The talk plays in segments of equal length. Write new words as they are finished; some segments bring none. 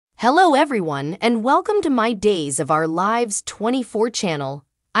Hello everyone and welcome to my Days of Our Lives 24 channel.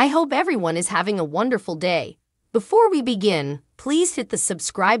 I hope everyone is having a wonderful day. Before we begin, please hit the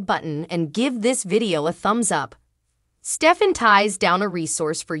subscribe button and give this video a thumbs up. Stefan ties down a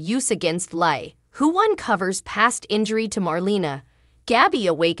resource for use against Lai, who uncovers past injury to Marlena. Gabby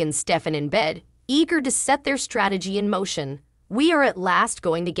awakens Stefan in bed, eager to set their strategy in motion. "We are at last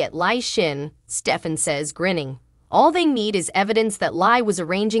going to get Lai Shin," Stefan says, grinning. All they need is evidence that Lai was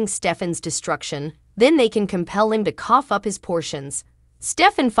arranging Stefan's destruction, then they can compel him to cough up his portions.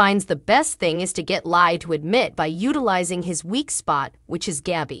 Stefan finds the best thing is to get Lai to admit by utilizing his weak spot, which is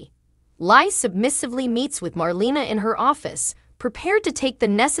Gabby. Lai submissively meets with Marlena in her office, prepared to take the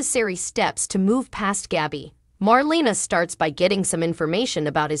necessary steps to move past Gabby. Marlena starts by getting some information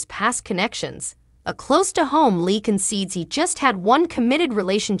about his past connections. Close to home, Lee concedes he just had one committed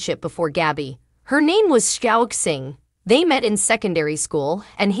relationship before Gabby. Her name was Xiaoxing. They met in secondary school,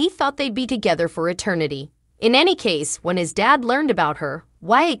 and he thought they'd be together for eternity. In any case, when his dad learned about her,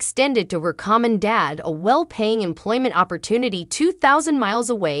 Wei extended to her common dad a well-paying employment opportunity 2,000 miles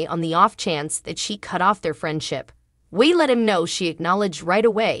away on the off chance that she cut off their friendship. Wei let him know she acknowledged right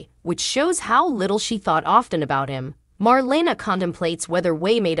away, which shows how little she thought often about him. Marlena contemplates whether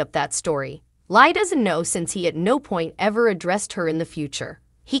Wei made up that story. Lai doesn't know since he at no point ever addressed her in the future.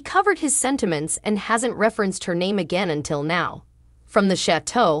 He covered his sentiments and hasn't referenced her name again until now. From the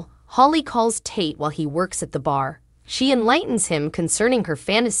chateau, Holly calls Tate while he works at the bar. She enlightens him concerning her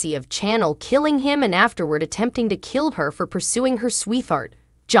fantasy of Channel killing him and afterward attempting to kill her for pursuing her sweetheart.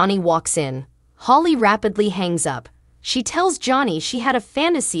 Johnny walks in. Holly rapidly hangs up. She tells Johnny she had a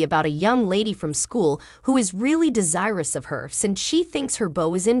fantasy about a young lady from school who is really desirous of her since she thinks her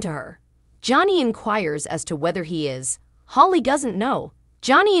beau is into her. Johnny inquires as to whether he is. Holly doesn't know.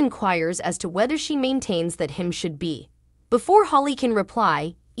 Johnny inquires as to whether she maintains that him should be. Before Holly can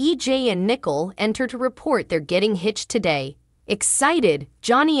reply, EJ and Nickel enter to report they're getting hitched today. Excited,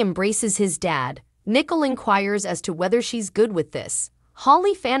 Johnny embraces his dad. Nickel inquires as to whether she's good with this.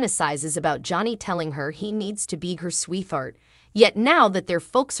 Holly fantasizes about Johnny telling her he needs to be her sweetheart. Yet now that their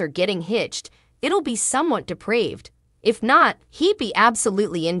folks are getting hitched, it'll be somewhat depraved. If not, he'd be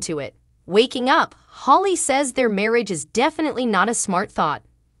absolutely into it. Waking up, Holly says their marriage is definitely not a smart thought.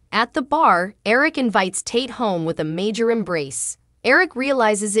 At the bar, Eric invites Tate home with a major embrace. Eric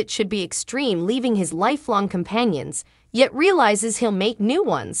realizes it should be extreme leaving his lifelong companions, yet realizes he'll make new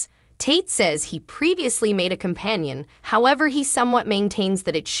ones. Tate says he previously made a companion, however he somewhat maintains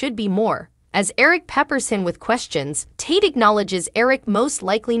that it should be more. As Eric peppers him with questions, Tate acknowledges Eric most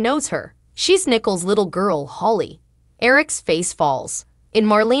likely knows her. She's Nickel's little girl, Holly. Eric's face falls. In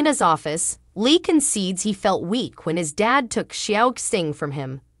Marlena's office, Lee concedes he felt weak when his dad took Xiaoxing from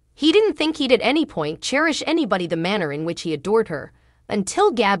him. He didn't think he'd at any point cherish anybody the manner in which he adored her.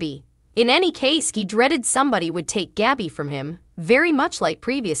 Until Gabby. In any case, he dreaded somebody would take Gabby from him, very much like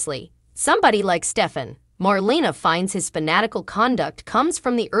previously. Somebody like Stefan. Marlena finds his fanatical conduct comes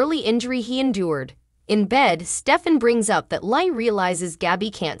from the early injury he endured. In bed, Stefan brings up that Lai realizes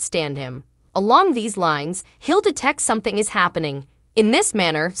Gabby can't stand him. Along these lines, he'll detect something is happening. In this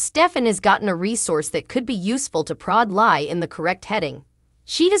manner, Stefan has gotten a resource that could be useful to prod Lai in the correct heading.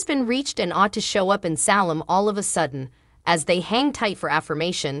 She has been reached and ought to show up in Salem all of a sudden. As they hang tight for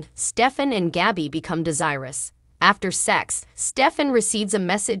affirmation, Stefan and Gabby become desirous. After sex, Stefan receives a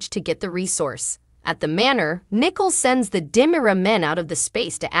message to get the resource. At the manor, Nickel sends the Dimira men out of the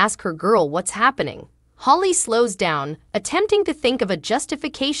space to ask her girl what's happening. Holly slows down, attempting to think of a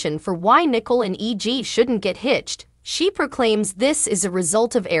justification for why Nickel and EG shouldn't get hitched. She proclaims this is a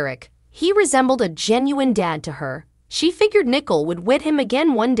result of Eric. He resembled a genuine dad to her. She figured Nickel would wed him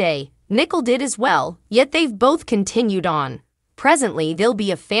again one day. Nickel did as well, yet they've both continued on. Presently, they'll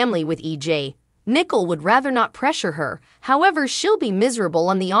be a family with EJ. Nickel would rather not pressure her, however she'll be miserable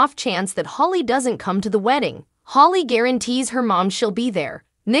on the off chance that Holly doesn't come to the wedding. Holly guarantees her mom she'll be there.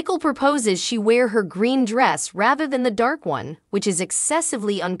 Nickel proposes she wear her green dress rather than the dark one, which is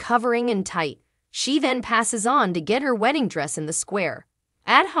excessively uncovering and tight. She then passes on to get her wedding dress in the square.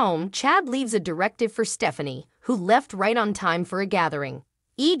 At home, Chad leaves a directive for Stephanie, who left right on time for a gathering.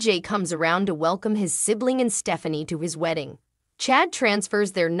 EJ comes around to welcome his sibling and Stephanie to his wedding. Chad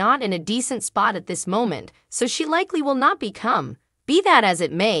transfers they're not in a decent spot at this moment, so she likely will not come. Be that as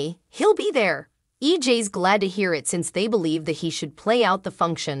it may, he'll be there. EJ's glad to hear it since they believe that he should play out the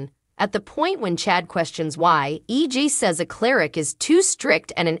function. At the point when Chad questions why, EJ says a cleric is too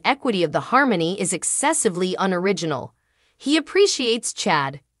strict and an equity of the harmony is excessively unoriginal. He appreciates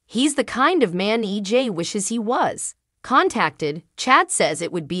Chad. He's the kind of man EJ wishes he was. Contacted, Chad says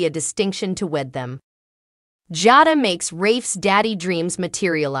it would be a distinction to wed them. Jada makes Rafe's daddy dreams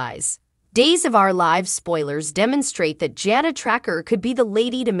materialize. Days of Our Lives spoilers demonstrate that Jada Tracker could be the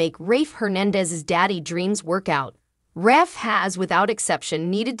lady to make Rafe Hernandez's daddy dreams work out. Rafe has, without exception,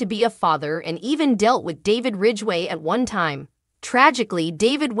 needed to be a father and even dealt with David Ridgeway at one time. Tragically,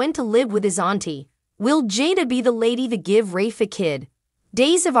 David went to live with his auntie. Will Jada be the lady to give Rafe a kid?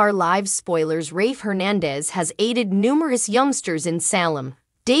 Days of Our Lives spoilers Rafe Hernandez has aided numerous youngsters in Salem.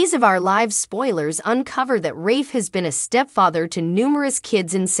 Days of Our Lives spoilers uncover that Rafe has been a stepfather to numerous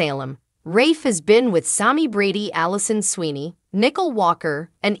kids in Salem. Rafe has been with Sammy Brady, Allison Sweeney, Nicole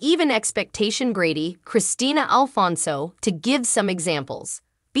Walker, and even Expectation Grady, Christina Alfonso, to give some examples.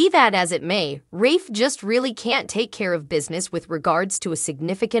 Be that as it may, Rafe just really can't take care of business with regards to a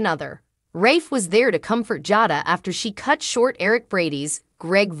significant other. Rafe was there to comfort Jada after she cut short Eric Brady's,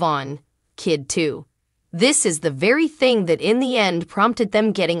 Greg Vaughn, kid too. This is the very thing that in the end prompted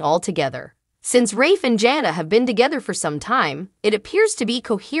them getting all together. Since Rafe and Jada have been together for some time, it appears to be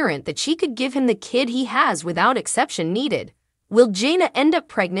coherent that she could give him the kid he has without exception needed. Will Jada end up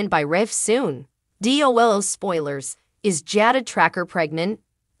pregnant by Rafe soon? DOLO spoilers. Is Jada Tracker pregnant?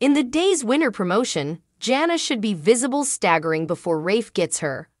 In the day's winter promotion, Jada should be visible staggering before Rafe gets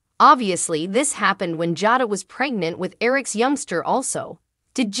her. Obviously, this happened when Jada was pregnant with Eric's youngster also.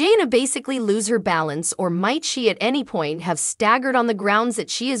 Did Jada basically lose her balance, or might she at any point have staggered on the grounds that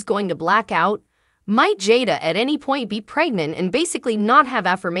she is going to black out? Might Jada at any point be pregnant and basically not have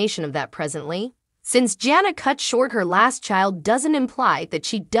affirmation of that presently? Since Jada cut short her last child doesn't imply that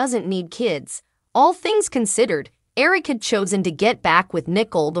she doesn't need kids. All things considered, Eric had chosen to get back with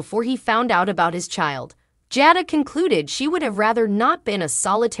Nicole before he found out about his child. Jada concluded she would have rather not been a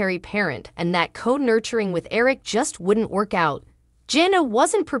solitary parent and that co-nurturing with Eric just wouldn't work out. Jada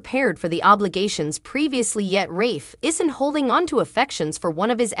wasn't prepared for the obligations previously, yet Rafe isn't holding on to affections for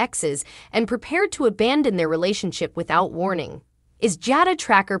one of his exes and prepared to abandon their relationship without warning. Is Jada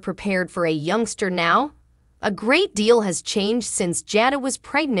Tracker prepared for a youngster now? A great deal has changed since Jada was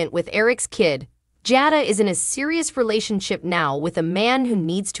pregnant with Eric's kid. Jada is in a serious relationship now with a man who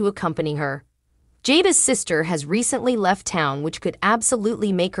needs to accompany her. Jada's sister has recently left town, which could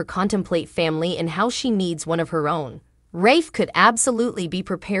absolutely make her contemplate family and how she needs one of her own. Rafe could absolutely be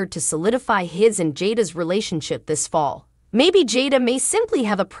prepared to solidify his and Jada's relationship this fall. Maybe Jada may simply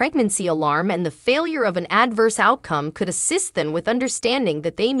have a pregnancy alarm and the failure of an adverse outcome could assist them with understanding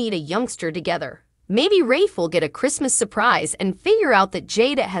that they need a youngster together. Maybe Rafe will get a Christmas surprise and figure out that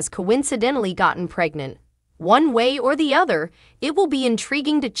Jada has coincidentally gotten pregnant. One way or the other, it will be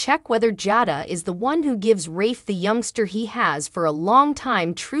intriguing to check whether Jada is the one who gives Rafe the youngster he has for a long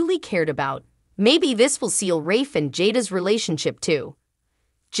time truly cared about. Maybe this will seal Rafe and Jada's relationship too.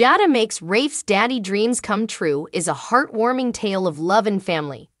 Jada makes Rafe's daddy dreams come true is a heartwarming tale of love and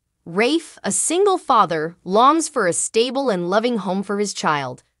family. Rafe, a single father, longs for a stable and loving home for his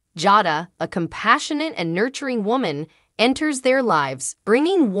child. Jada, a compassionate and nurturing woman, enters their lives,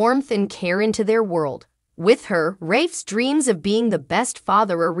 bringing warmth and care into their world. With her, Rafe's dreams of being the best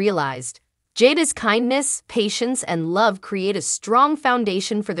father are realized. Jada's kindness, patience, and love create a strong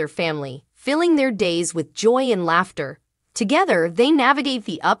foundation for their family, filling their days with joy and laughter. Together, they navigate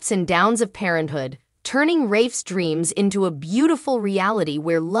the ups and downs of parenthood, turning Rafe's dreams into a beautiful reality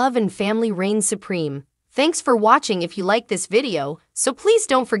where love and family reign supreme. Thanks for watching. If you like this video, so please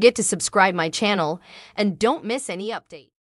don't forget to subscribe my channel and don't miss any update.